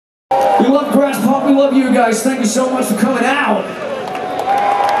We love Graspop, we love you guys. Thank you so much for coming out.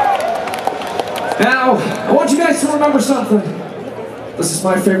 Now, I want you guys to remember something. This is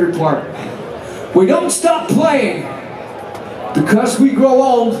my favorite part. We don't stop playing because we grow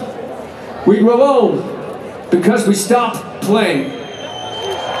old. We grow old because we stop playing.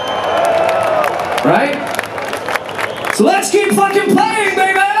 Right? So let's keep fucking playing,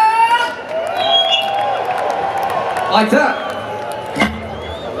 baby! Like that.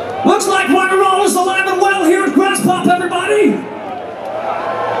 Looks like rock and roll is alive and well here at Graspop, everybody!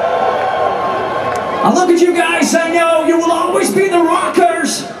 I look at you guys, I know you will always be the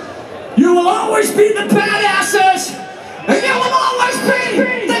rockers, you will always be the badasses, and you will always be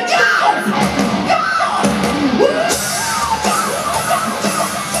the gold!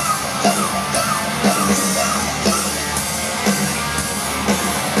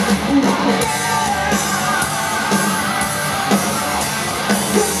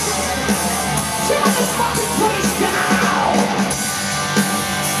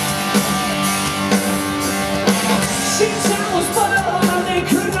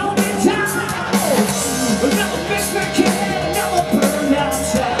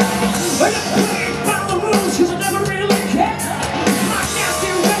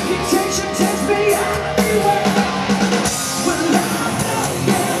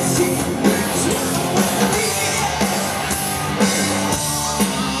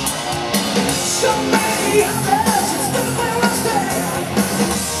 Yeah.